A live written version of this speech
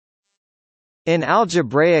In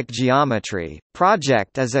algebraic geometry,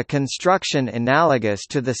 project is a construction analogous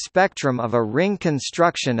to the spectrum of a ring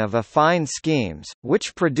construction of affine schemes,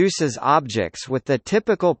 which produces objects with the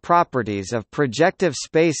typical properties of projective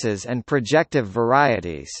spaces and projective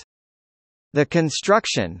varieties. The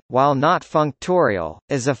construction, while not functorial,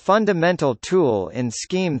 is a fundamental tool in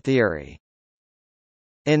scheme theory.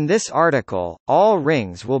 In this article, all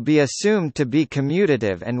rings will be assumed to be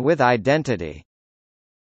commutative and with identity.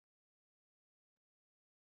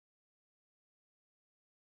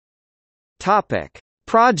 Topic: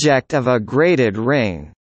 Project of a graded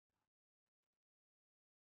ring.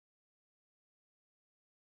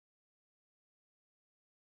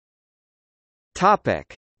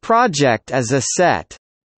 Topic: Project as a set.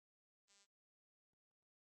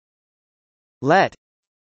 Let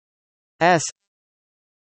S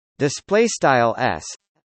display style S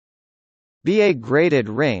be a graded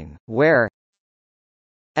ring where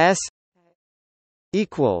S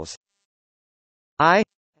equals I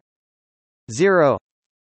 0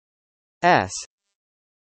 S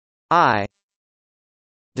I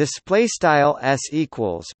display style S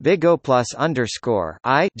equals big O plus underscore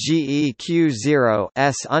I GEQ 0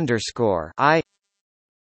 S underscore I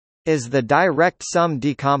is the direct sum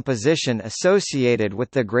decomposition associated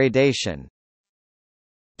with the gradation.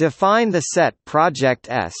 Define the set project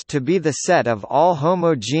S to be the set of all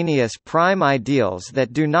homogeneous prime ideals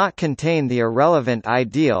that do not contain the irrelevant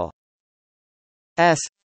ideal S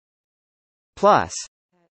plus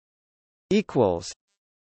equals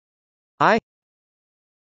I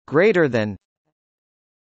greater than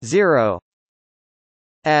 0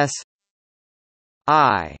 S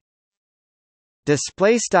I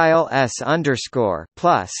display style S underscore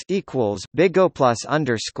plus equals big O plus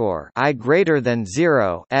underscore I greater than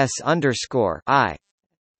 0 S underscore I.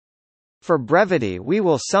 For brevity we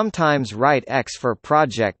will sometimes write X for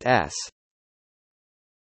project S.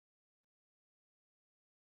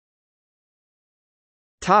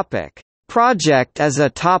 Topic: Project as a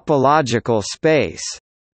topological space.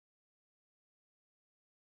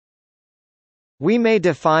 We may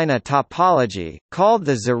define a topology, called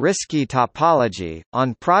the Zariski topology,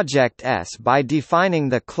 on project S by defining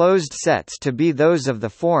the closed sets to be those of the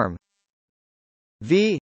form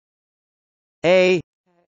V A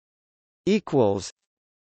equals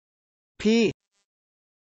P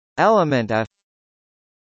element of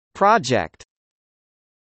project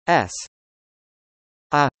S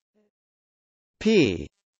a P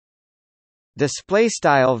display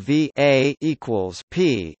style V A equals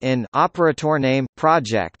P in operator name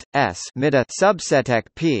project S mid a subseteq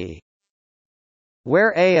P,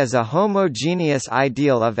 where A is a homogeneous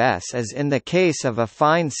ideal of S. As in the case of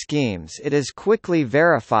affine schemes, it is quickly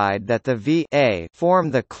verified that the V A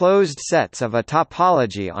form the closed sets of a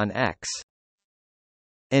topology on X.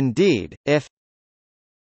 Indeed, if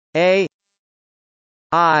A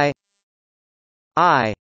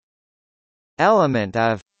I element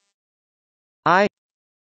of I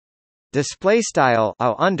display style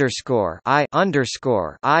O underscore I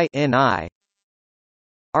underscore I in I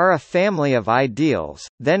are a family of ideals,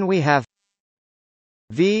 then we have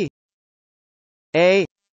V A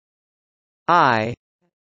I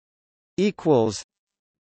equals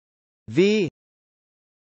V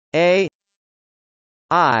A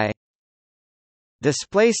I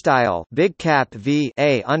display style big cap V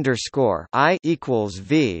A underscore I equals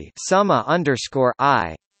V summa underscore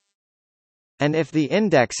I, and if the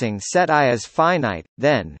indexing set I is finite,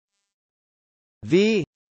 then V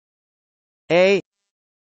A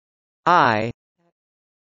I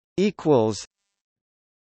equals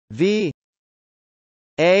V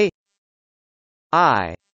A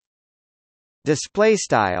I display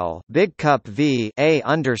style big cup V A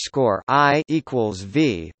underscore I equals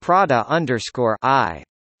V Prada underscore I.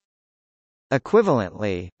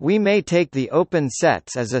 Equivalently, we may take the open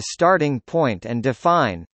sets as a starting point and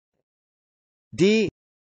define D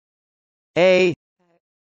A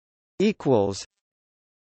equals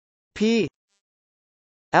P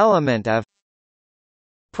element of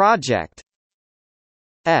project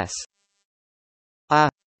S a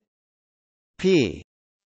P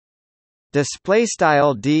display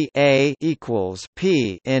style D A equals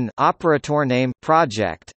P in operator name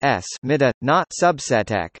project S mid a not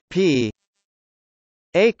subseteq P.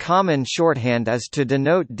 A common shorthand is to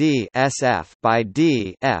denote D SF by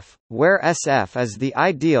D F, where SF is the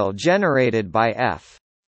ideal generated by F.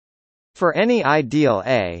 For any ideal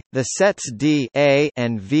A, the sets D A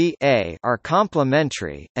and V A are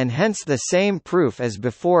complementary, and hence the same proof as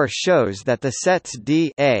before shows that the sets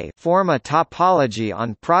D A form a topology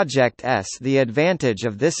on project S. The advantage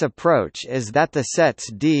of this approach is that the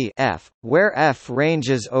sets D F, where F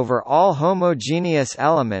ranges over all homogeneous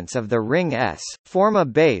elements of the ring S, form a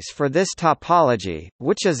base for this topology,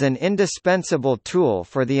 which is an indispensable tool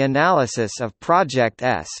for the analysis of project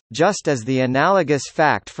S, just as the analogous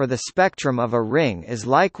fact for the spectrum of a ring is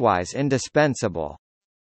likewise indispensable.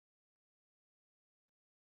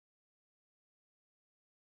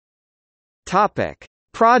 Topic: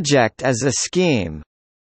 Project as a scheme.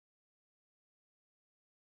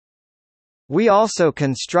 We also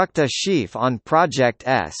construct a sheaf on project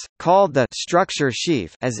S, called the structure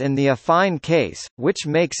sheaf as in the affine case, which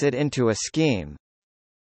makes it into a scheme.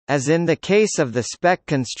 As in the case of the spec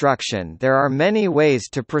construction, there are many ways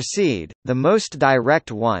to proceed, the most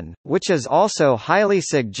direct one, which is also highly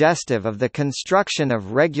suggestive of the construction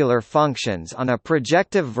of regular functions on a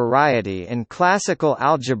projective variety in classical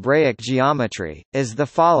algebraic geometry, is the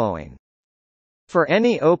following. For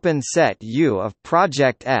any open set U of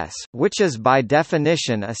project S, which is by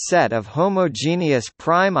definition a set of homogeneous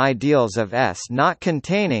prime ideals of S not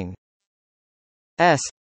containing S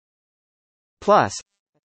plus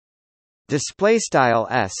display style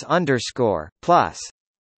S underscore plus,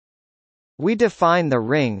 we define the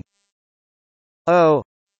ring O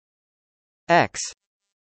X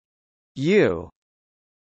U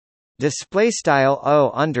display style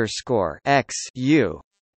O underscore X U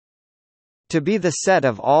to be the set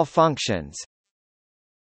of all functions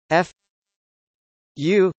F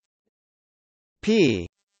U P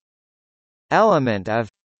element of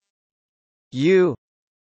U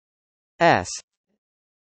S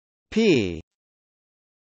P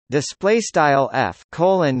display style F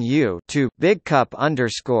colon U to big cup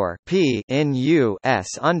underscore P in U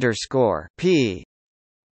S underscore P,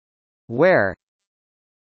 where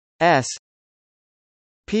S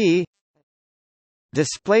P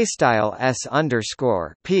display style S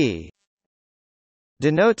underscore P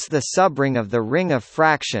denotes the subring of the ring of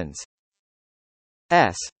fractions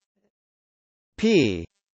S P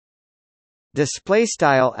display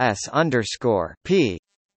style S underscore P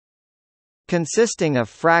consisting of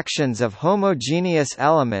fractions of homogeneous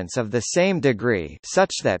elements of the same degree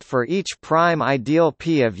such that for each prime ideal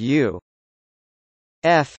P of U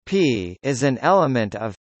F P is an element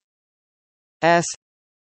of S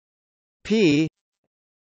P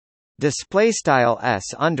display style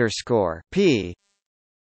S underscore P.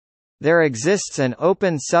 There exists an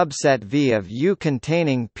open subset V of U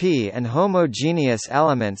containing P and homogeneous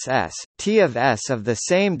elements S, T of S of the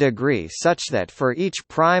same degree such that for each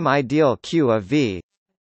prime ideal Q of V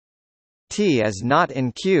T is not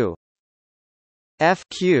in Q F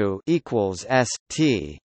Q equals S,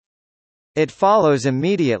 T. It follows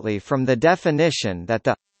immediately from the definition that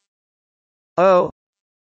the O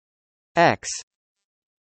X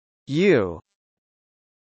U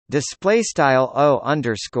display style O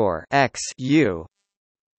underscore X U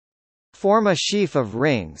form a sheaf of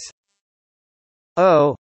rings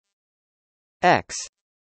O X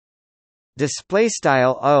display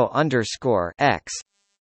style O underscore X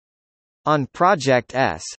on project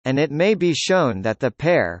S, and it may be shown that the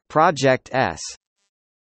pair project S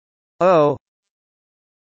O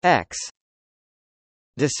X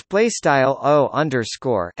display style O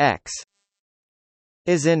underscore X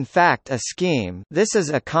is in fact a scheme. This is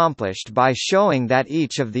accomplished by showing that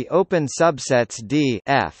each of the open subsets D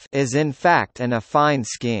F is in fact an affine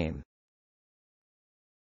scheme.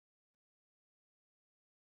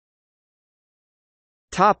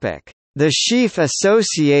 Topic: the sheaf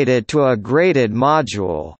associated to a graded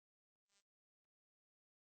module.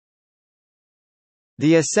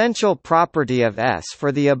 The essential property of S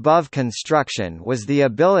for the above construction was the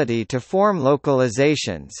ability to form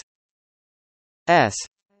localizations S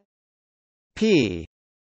P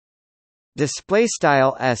display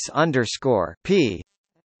style S underscore P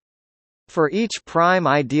for each prime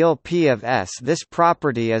ideal P of S. This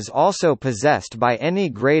property is also possessed by any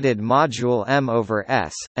graded module M over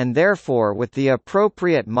S, and therefore with the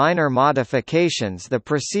appropriate minor modifications the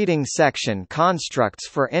preceding section constructs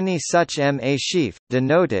for any such M a sheaf,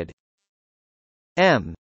 denoted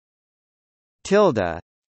M tilde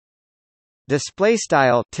display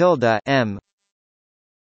style tilde M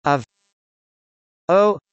of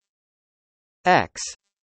O X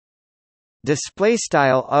display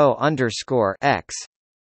style O underscore X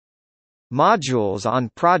modules on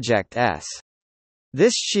project S.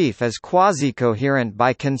 This sheaf is quasi-coherent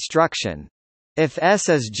by construction. If S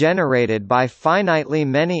is generated by finitely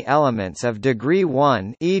many elements of degree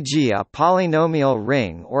 1, e.g. a polynomial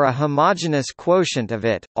ring or a homogeneous quotient of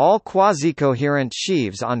it, all quasi-coherent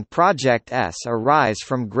sheaves on project S arise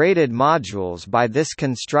from graded modules by this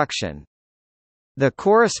construction. The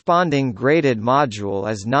corresponding graded module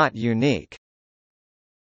is not unique.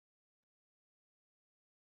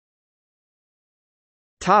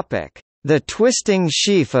 The twisting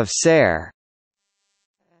sheaf of Serre.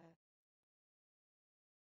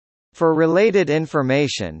 For related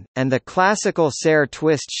information, and the classical Serre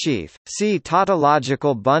twist sheaf, see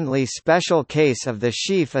tautological bundle. Special case of the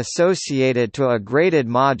sheaf associated to a graded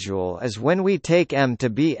module is when we take M to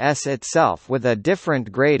be S itself with a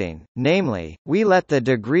different grading, namely, we let the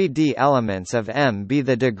degree d elements of M be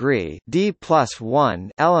the degree d plus 1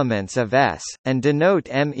 elements of S, and denote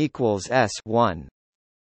M equals S1.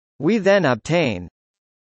 We then obtain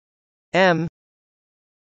M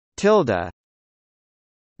tilde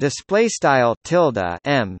display style tilde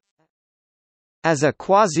M as a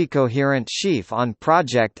quasi-coherent sheaf on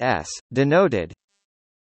project S, denoted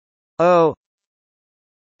O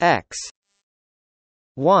x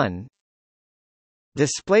 1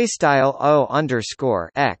 display style O underscore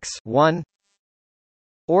x 1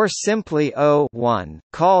 or simply O1,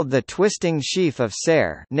 called the twisting sheaf of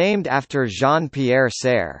Serre, named after Jean-Pierre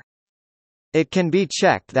Serre. It can be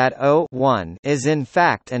checked that O1 is in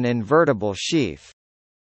fact an invertible sheaf.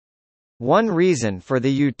 One reason for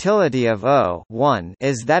the utility of O1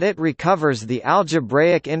 is that it recovers the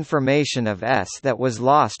algebraic information of S that was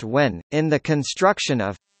lost when, in the construction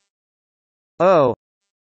of O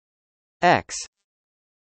x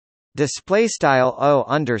displaystyle O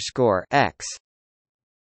underscore x,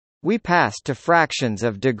 we passed to fractions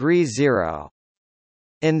of degree 0.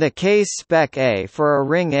 In the case spec A for a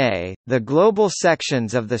ring A, the global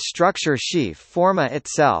sections of the structure sheaf form A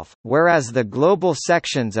itself, whereas the global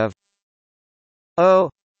sections of O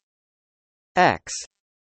x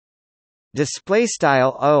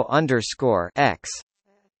displaystyle O underscore x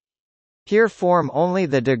here form only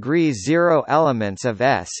the degree 0 elements of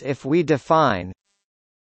S if we define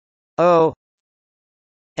O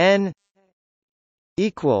n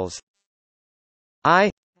equals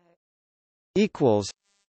I equals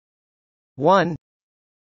 1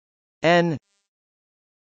 n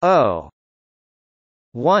O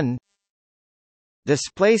 1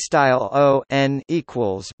 display style O n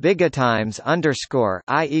equals big times underscore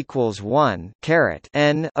I equals 1 caret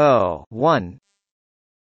n O 1.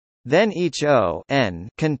 Then each O n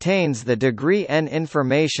contains the degree n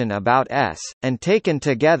information about S, and taken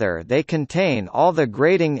together they contain all the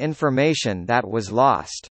grading information that was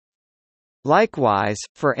lost. Likewise,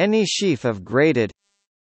 for any sheaf of graded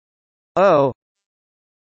O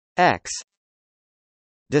x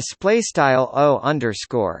displaystyle O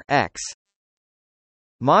underscore x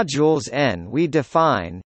modules n, we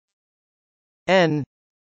define n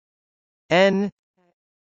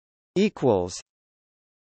equals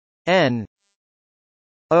n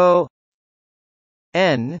O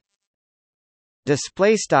n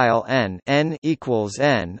displaystyle n equals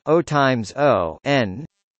n O times O n,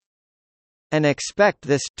 and expect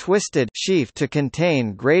this twisted sheaf to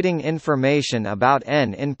contain grading information about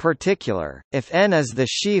n in particular. If n is the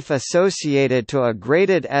sheaf associated to a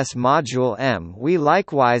graded S module M, we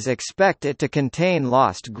likewise expect it to contain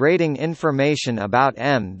lost grading information about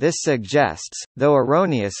M. This suggests, though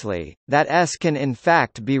erroneously, that S can in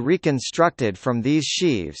fact be reconstructed from these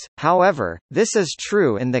sheaves. However, this is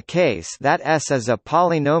true in the case that S is a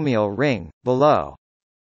polynomial ring, below.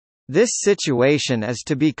 This situation is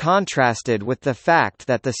to be contrasted with the fact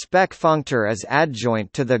that the spec functor is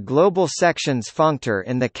adjoint to the global sections functor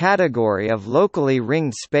in the category of locally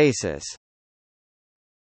ringed spaces.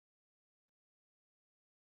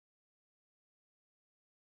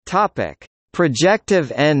 Topic: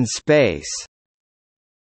 Projective n-space.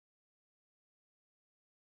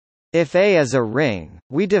 If A is a ring,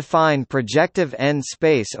 we define projective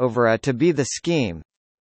n-space over A to be the scheme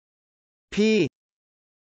P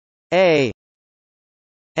A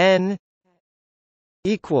n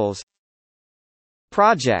equals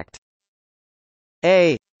project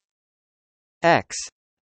A x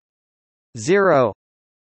 0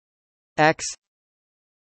 x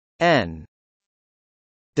n.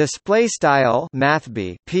 Display style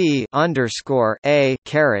mathb p underscore a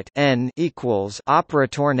caret n equals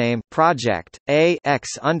operator name project A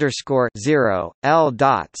x underscore 0 l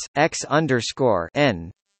dots x underscore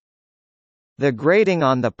n. The grading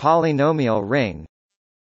on the polynomial ring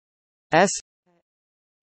S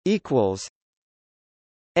equals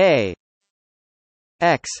A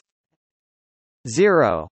x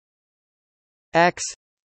 0 x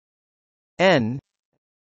n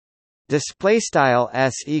display style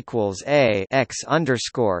s equals a x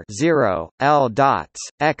underscore 0 l dots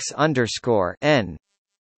x underscore n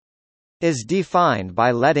is defined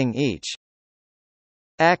by letting each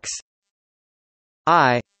x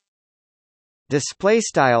I display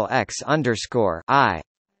style x underscore I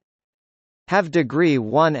have degree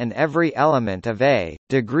 1 and every element of a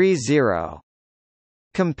degree 0.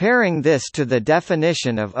 Comparing this to the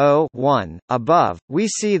definition of O(1) above, we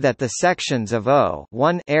see that the sections of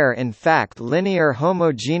O(1) are in fact linear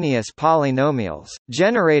homogeneous polynomials,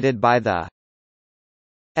 generated by the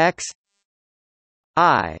x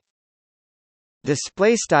I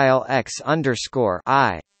displaystyle x underscore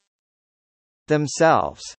I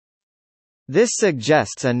themselves. This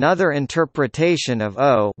suggests another interpretation of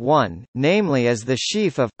O(1), namely as the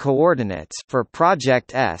sheaf of coordinates for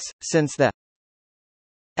project S, since the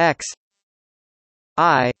x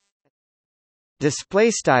I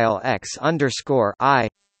displaystyle x underscore I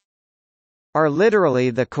are literally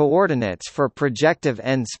the coordinates for projective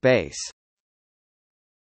n space.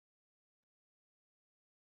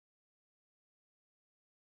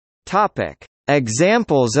 Topic: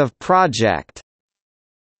 Examples of project.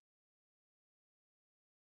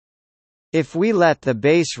 If we let the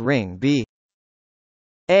base ring be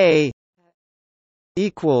A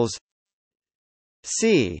equals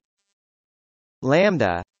C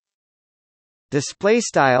lambda display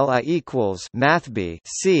style a equals mathb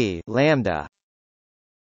C lambda,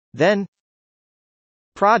 then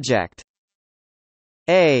project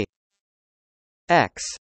A x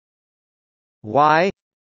y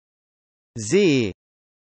z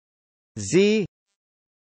z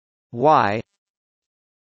y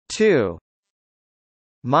 2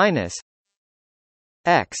 minus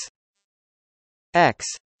x x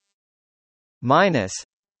minus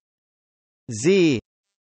z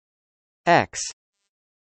x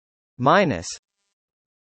minus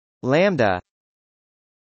lambda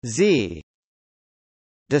z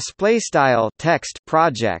display style text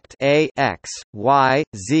project a x y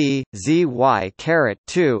z z y caret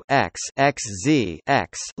 2 x x z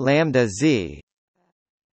x lambda z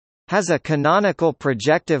has a canonical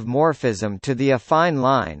projective morphism to the affine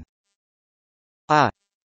line a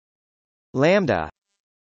lambda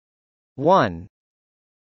 1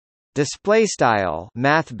 display style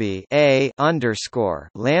mathb a underscore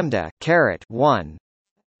lambda caret 1,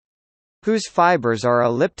 whose fibers are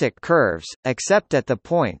elliptic curves, except at the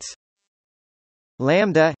points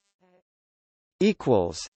lambda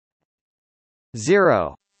equals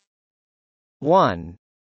 0 1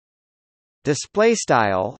 display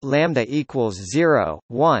style lambda equals 0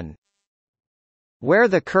 1, where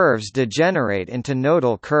the curves degenerate into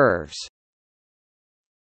nodal curves.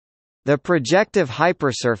 The projective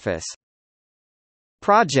hypersurface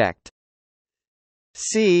project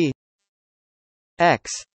C x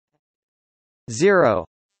 0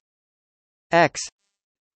 x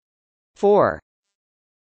 4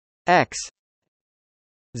 x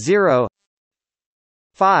 0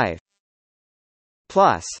 5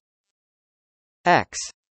 plus x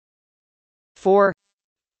 4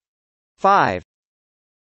 5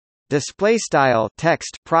 display style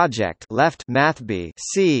text project left mathb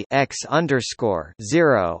C x underscore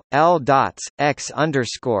 0 l dots x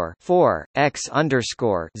underscore 4 x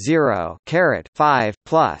underscore 0 caret 5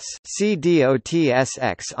 plus C dots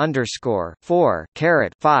x underscore 4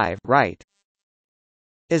 caret 5 right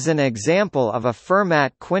is an example of a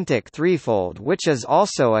Fermat quintic threefold, which is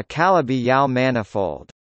also a Calabi-Yau manifold.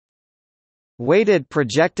 Weighted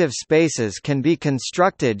projective spaces can be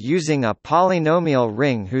constructed using a polynomial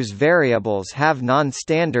ring whose variables have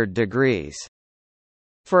non-standard degrees.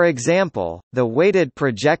 For example, the weighted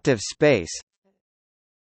projective space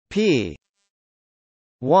P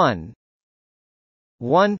 1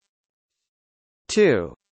 1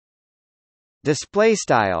 2 display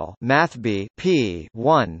style mathb P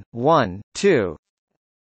 1 1 2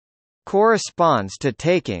 corresponds to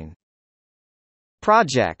taking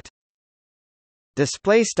project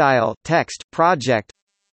display style text project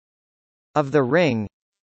of the ring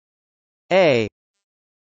A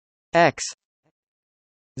x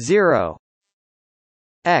 0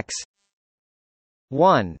 x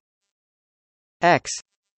 1 x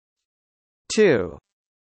 2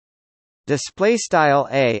 display style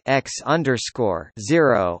A x underscore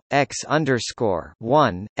 0 x underscore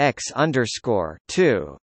 1 x underscore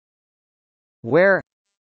 2, where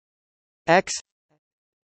x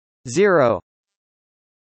 0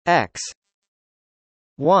 x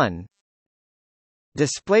 1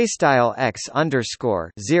 display style x underscore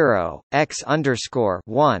 0 x underscore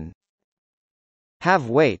 1 have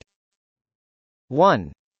weight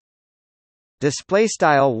 1 display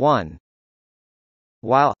style 1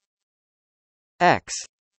 while x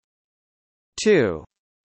 2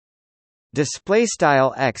 display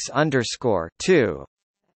style x underscore 2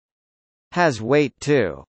 has weight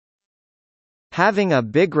 2. Having a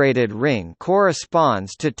bigrated ring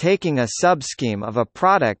corresponds to taking a subscheme of a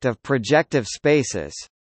product of projective spaces.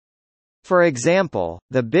 For example,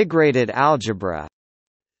 the bigrated algebra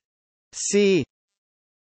C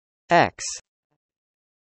x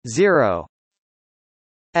 0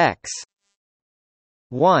 x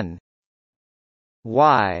 1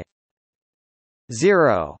 y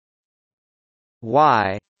 0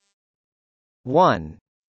 y 1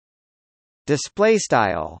 display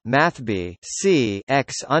style mathb c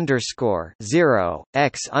x underscore 0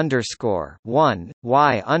 x underscore 1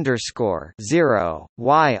 y underscore 0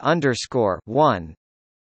 y underscore 1,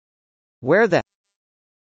 where the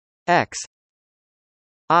x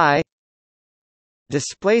I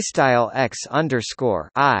display style x underscore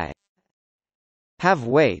I have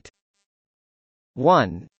weight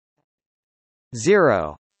 1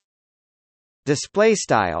 0 display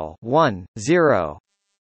style 1 0,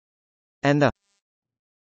 and the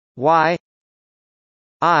y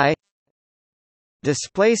I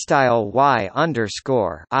display style y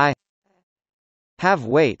underscore I have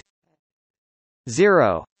weight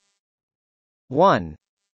 0 1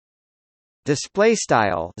 display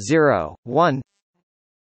style 0 1,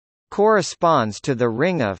 corresponds to the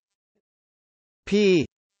ring of p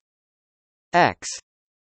x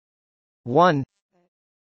 1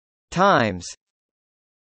 times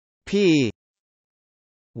p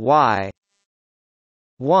y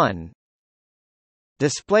 1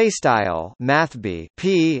 display style mathb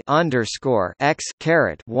p underscore x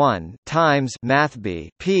caret 1 times mathb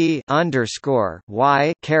p underscore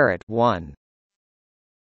y caret 1.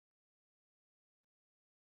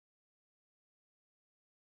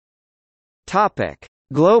 Topic: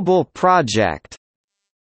 Global project.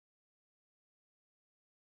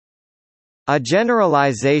 A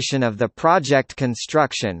generalization of the project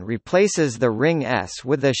construction replaces the ring S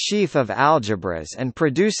with a sheaf of algebras and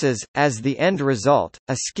produces, as the end result,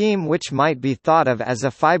 a scheme which might be thought of as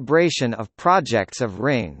a fibration of projects of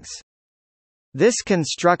rings. This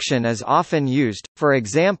construction is often used, for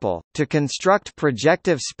example, to construct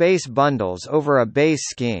projective space bundles over a base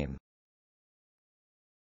scheme.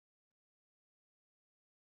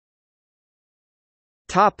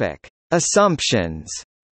 Topic: Assumptions.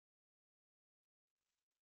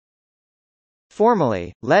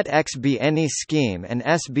 Formally, let X be any scheme and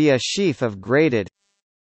S be a sheaf of graded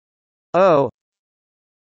O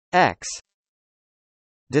X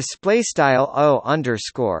display style O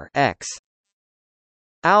underscore X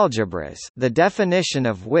algebras, the definition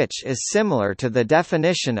of which is similar to the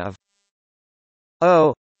definition of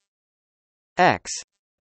O X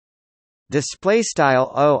display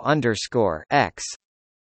style O underscore X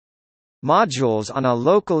modules on a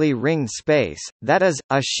locally ringed space, that is,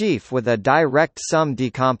 a sheaf with a direct sum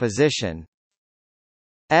decomposition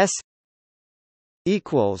S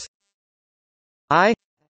equals I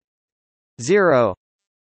 0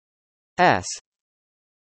 S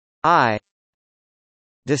I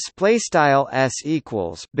display style S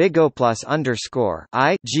equals big O plus underscore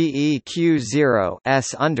I GEQ 0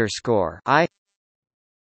 S underscore I,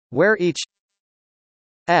 where each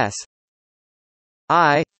S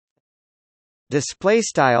I display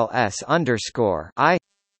style S underscore I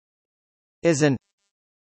is an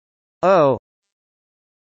O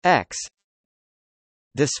X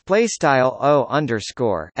display style O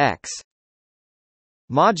underscore X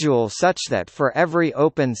module such that for every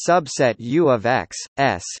open subset U of X,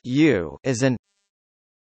 S U is an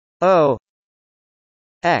O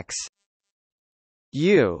X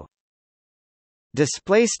U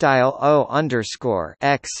display style O underscore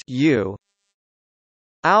X U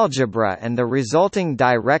algebra, and the resulting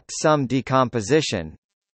direct sum decomposition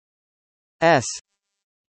S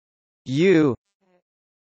U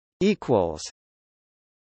equals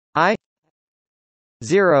I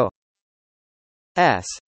 0 S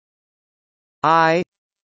I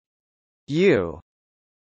U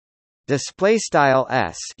display style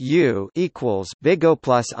S U equals big O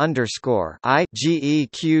plus underscore I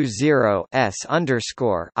GEQ 0 S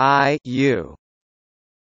underscore I U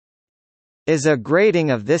is a grading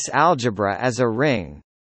of this algebra as a ring.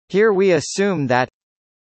 Here we assume that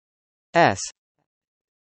S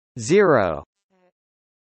 0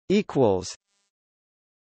 equals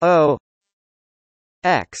O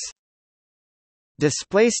X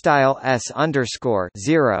display style S underscore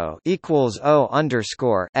 0 equals O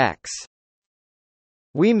underscore X.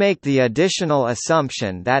 We make the additional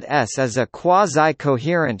assumption that S is a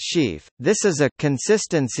quasi-coherent sheaf. This is a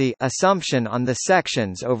consistency assumption on the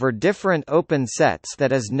sections over different open sets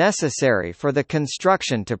that is necessary for the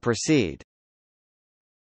construction to proceed.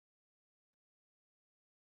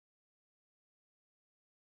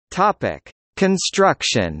 Topic: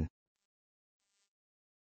 Construction.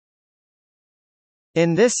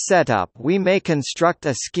 In this setup we may construct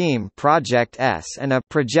a scheme project S and a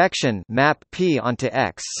projection map P onto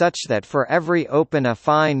X such that for every open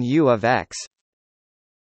affine U of X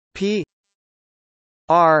P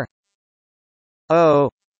R O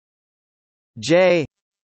J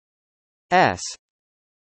S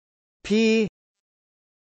P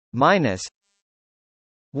minus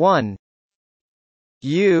 1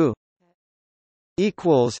 U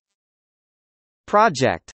equals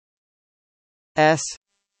project S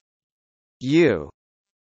U.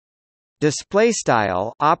 Display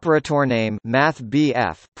style operator name math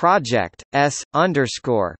BF project S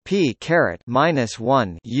underscore P caret minus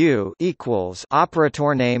 1 U equals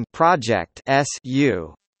operator name project S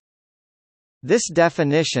U. This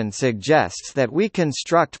definition suggests that we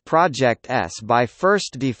construct project S by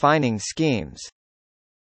first defining schemes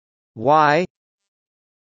Y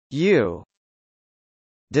U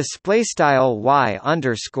display style Y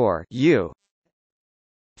underscore U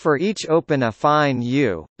for each open affine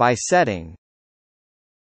U by setting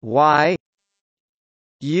Y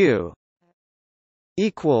U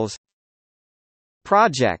equals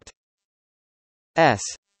project S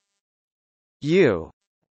U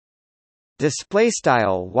display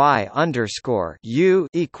style Y underscore U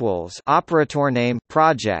equals operator name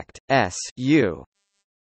project S U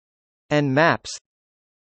and maps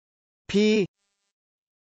P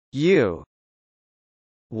U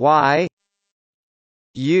Y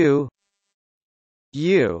U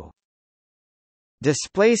U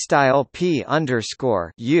display style P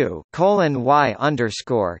underscore U colon Y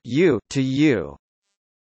underscore U to U,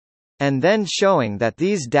 and then showing that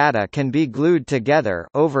these data can be glued together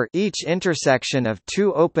over each intersection of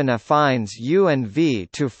two open affines U and V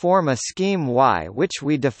to form a scheme Y which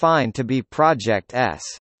we define to be project S.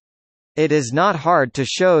 It is not hard to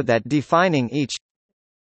show that defining each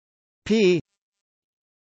P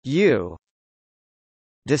U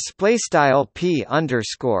display style P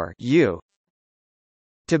underscore U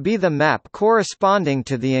to be the map corresponding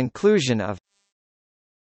to the inclusion of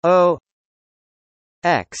O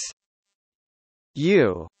X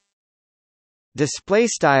U display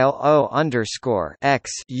style O underscore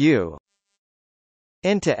X U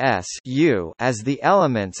into S U as the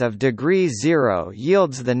elements of degree 0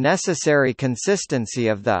 yields the necessary consistency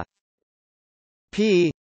of the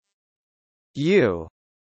P U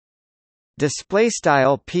display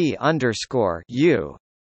style P underscore U,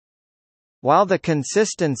 while the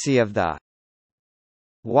consistency of the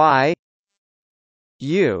Y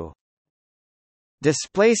U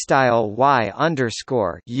display style Y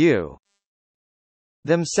underscore U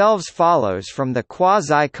themselves follows from the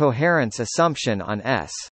quasi-coherence assumption on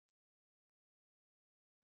S.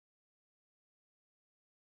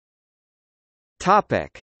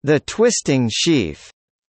 Topic: the twisting sheaf.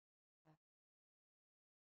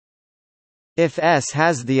 If S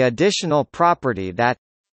has the additional property that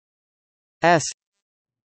S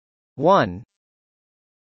 1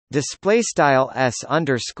 display style S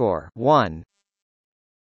underscore 1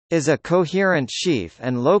 is a coherent sheaf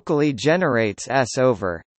and locally generates S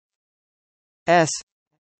over S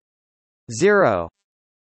 0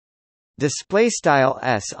 display style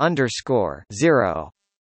S underscore 0.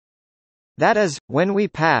 That is, when we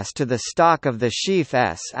pass to the stock of the sheaf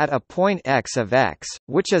S at a point X of X,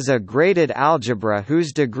 which is a graded algebra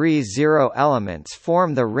whose degree 0 elements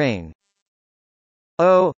form the ring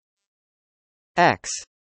O X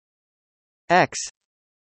X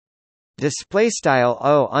display style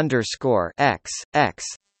O underscore X X,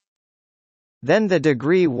 then the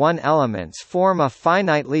degree 1 elements form a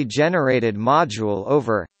finitely generated module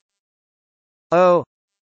over O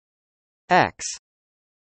X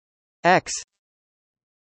X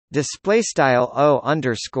display style O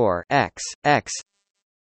underscore X X,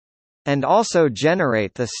 and also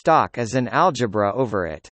generate the stock as an algebra over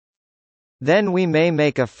it. Then we may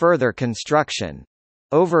make a further construction.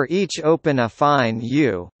 Over each open affine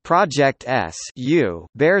U, project S U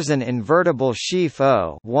bears an invertible sheaf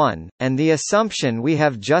O(1), and the assumption we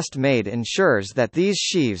have just made ensures that these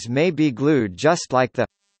sheaves may be glued just like the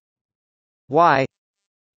Y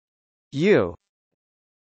U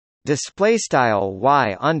display style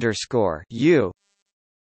Y underscore U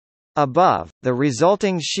Above, the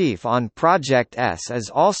resulting sheaf on project S is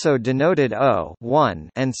also denoted O(1)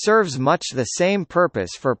 and serves much the same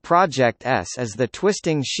purpose for project S as the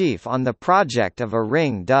twisting sheaf on the project of a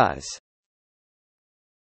ring does.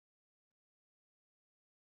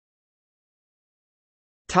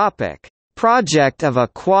 Topic: Project of a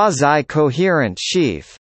quasi-coherent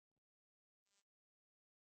sheaf.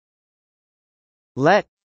 Let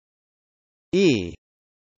E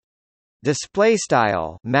display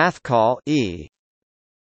style math call E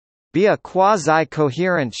be a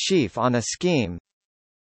quasi-coherent sheaf on a scheme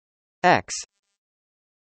X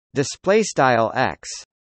display style X.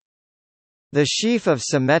 The sheaf of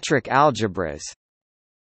symmetric algebras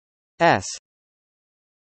S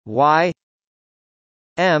Y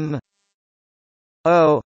M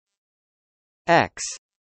O X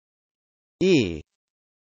E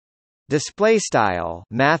display style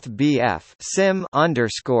math BF sim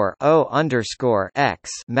underscore O underscore X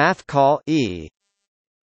math call E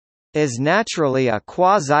is naturally a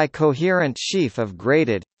quasi-coherent sheaf of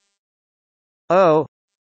graded O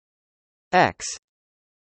X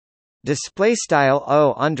display style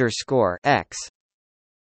O underscore X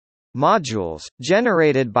modules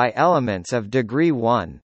generated by elements of degree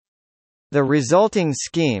 1. The resulting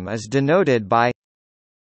scheme is denoted by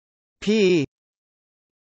P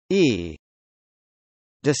E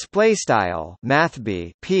display style math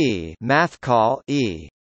B P math call E.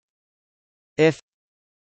 If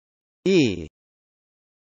E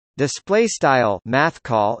display style math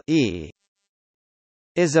call E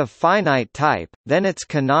is of finite type, then its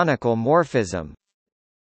canonical morphism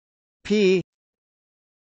P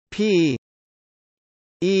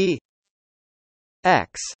E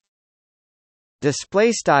X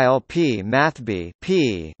display style P math B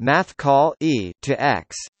P math call E to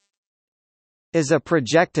X is a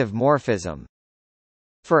projective morphism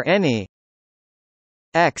for any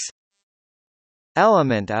X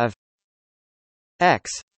element of X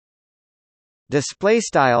display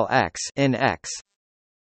style X in X.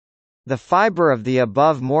 The fiber of the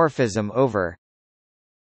above morphism over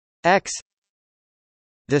X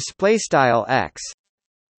display style X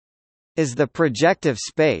is the projective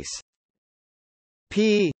space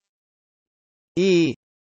P E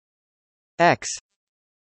X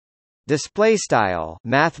display style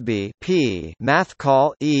math B P math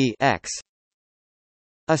call E X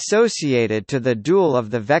associated to the dual of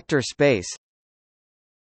the vector space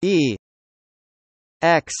E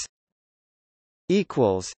X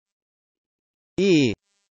equals E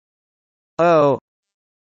O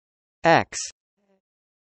X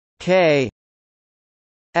K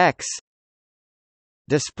X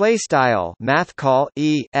display style math call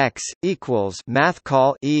E X equals math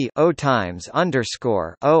call E O times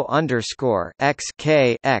underscore O underscore X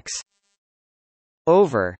K X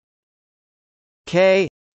over K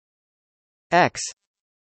X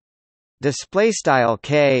display style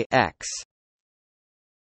K X.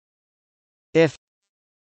 If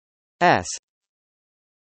S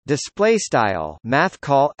display style math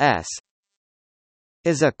call S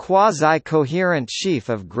is a quasi-coherent sheaf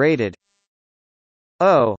of graded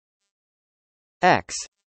O X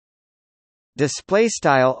display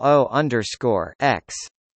style O underscore X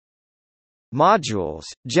modules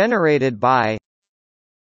generated by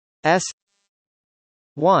S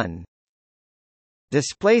 1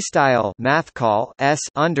 display style math call S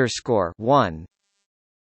underscore 1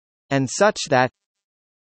 and such that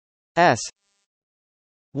S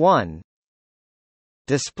 1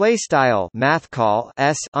 display style math call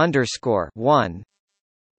S underscore 1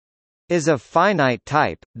 is of finite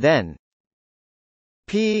type, then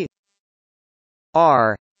P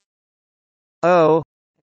R O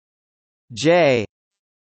J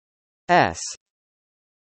S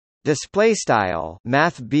display style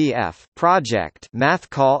math BF project math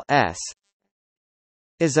call S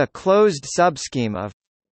is a closed subscheme of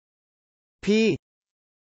P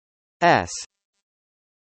S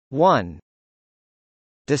 1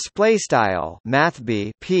 display style math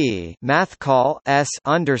B P math call S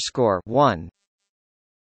underscore 1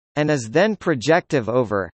 and is then projective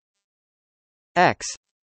over X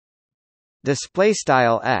display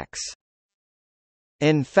style X.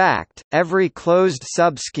 In fact, every closed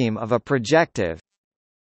subscheme of a projective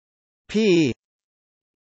P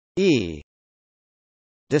E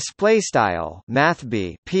display style math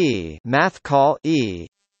B P math call E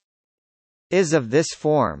is of this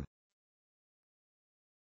form.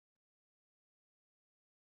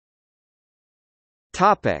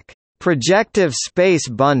 Topic: Projective space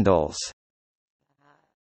bundles.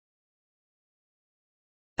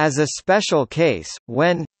 As a special case,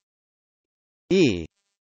 when E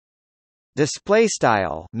display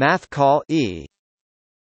style math call E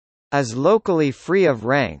is locally free of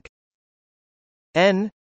rank n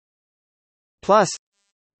plus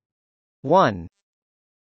 1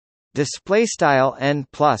 display style n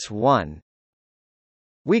plus 1.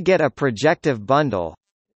 We get a projective bundle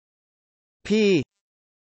p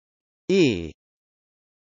e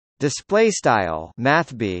display style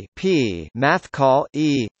math b p math call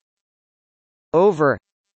e over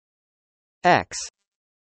x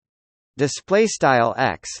display style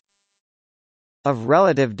x of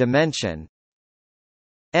relative dimension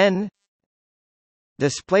n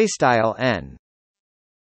display style n.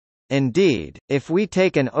 Indeed, if we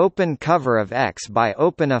take an open cover of X by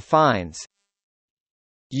open affines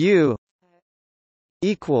U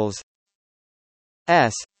equals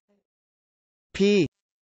S P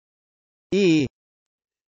E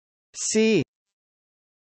C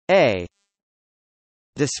A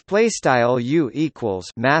display style U equals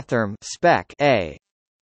mathrm spec A,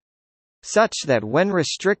 such that when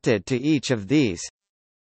restricted to each of these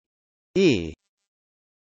E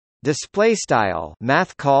display style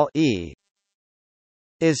math call E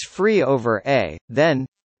is free over A, then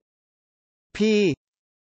P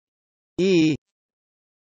E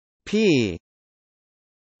P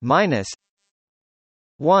minus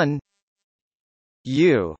 1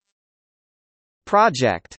 U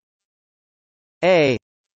project A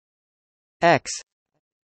X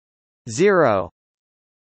 0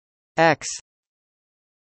 X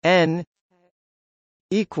N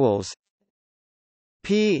equals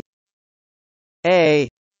P A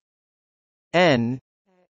N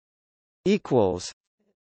equals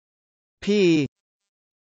P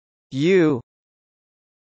U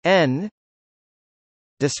N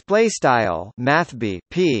display style math b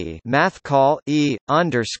p math call e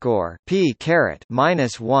underscore p caret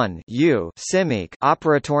minus 1 u simic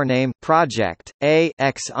operator name project a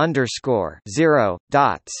x underscore 0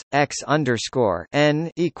 dots x underscore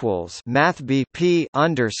n equals math b p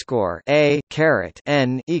underscore a caret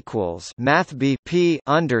n equals math b p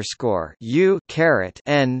underscore u caret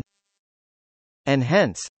n, and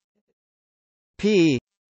hence p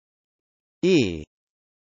e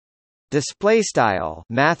display style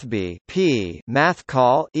math b p math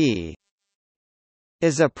call e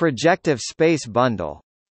is a projective space bundle.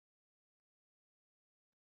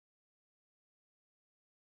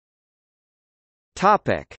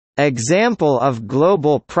 Topic: Example of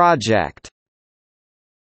global project.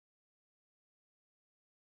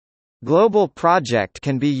 Global project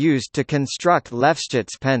can be used to construct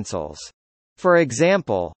Lefschetz pencils. For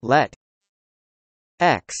example, let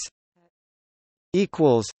X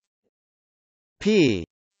equals P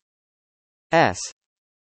S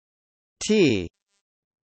T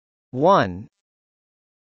 1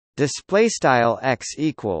 display style X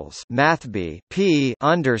equals math b P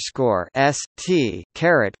underscore S T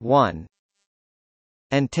caret 1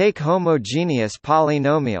 and take homogeneous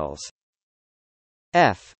polynomials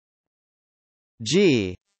F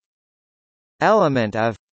G element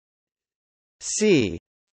of C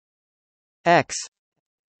X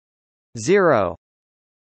 0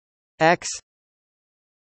 X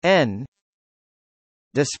N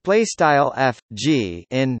display style F G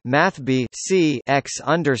in math b C X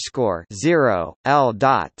underscore 0 L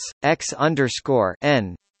dots X underscore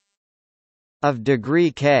N of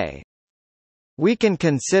degree K. We can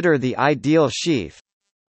consider the ideal sheaf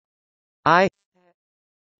I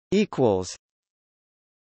equals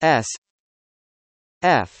S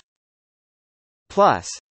F plus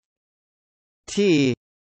T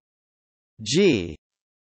G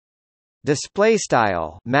display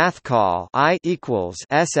style math call I equals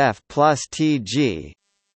SF plus TG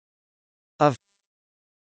of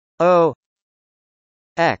O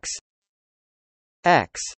X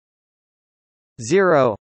X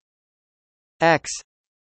 0 X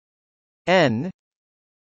N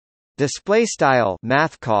display style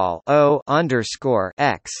math call O underscore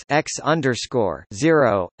X X underscore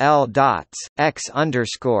 0 L dots X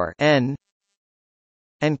underscore N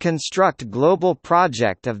and construct global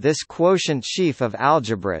project of this quotient sheaf of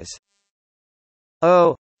algebras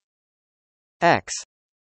O X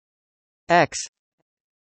X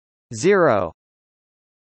 0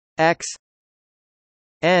 X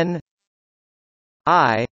N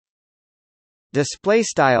I display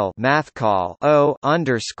style math call O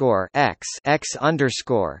underscore X X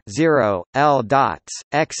underscore 0 L dots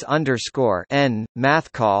X underscore N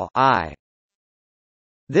math call I.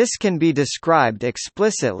 This can be described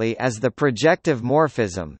explicitly as the projective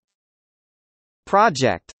morphism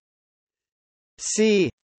project C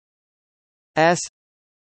S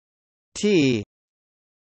T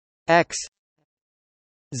X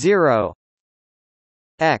 0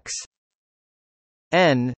 X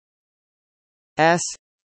N S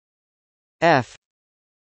F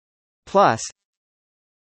plus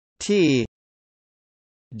T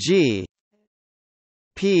G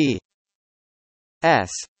P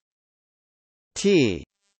S T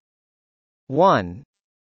 1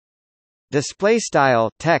 display style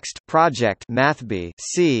text project mathb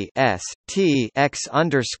c s t x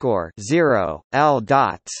underscore 0 l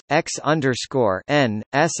dots x underscore n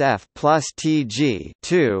sf plus tg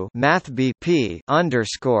 2 mathb p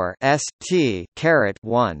underscore s t caret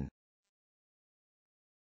 1.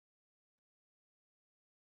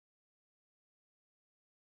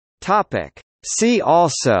 Topic. See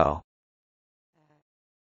also: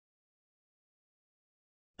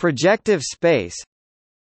 projective space,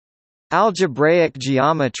 algebraic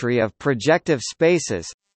geometry of projective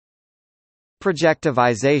spaces,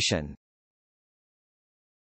 projectivization.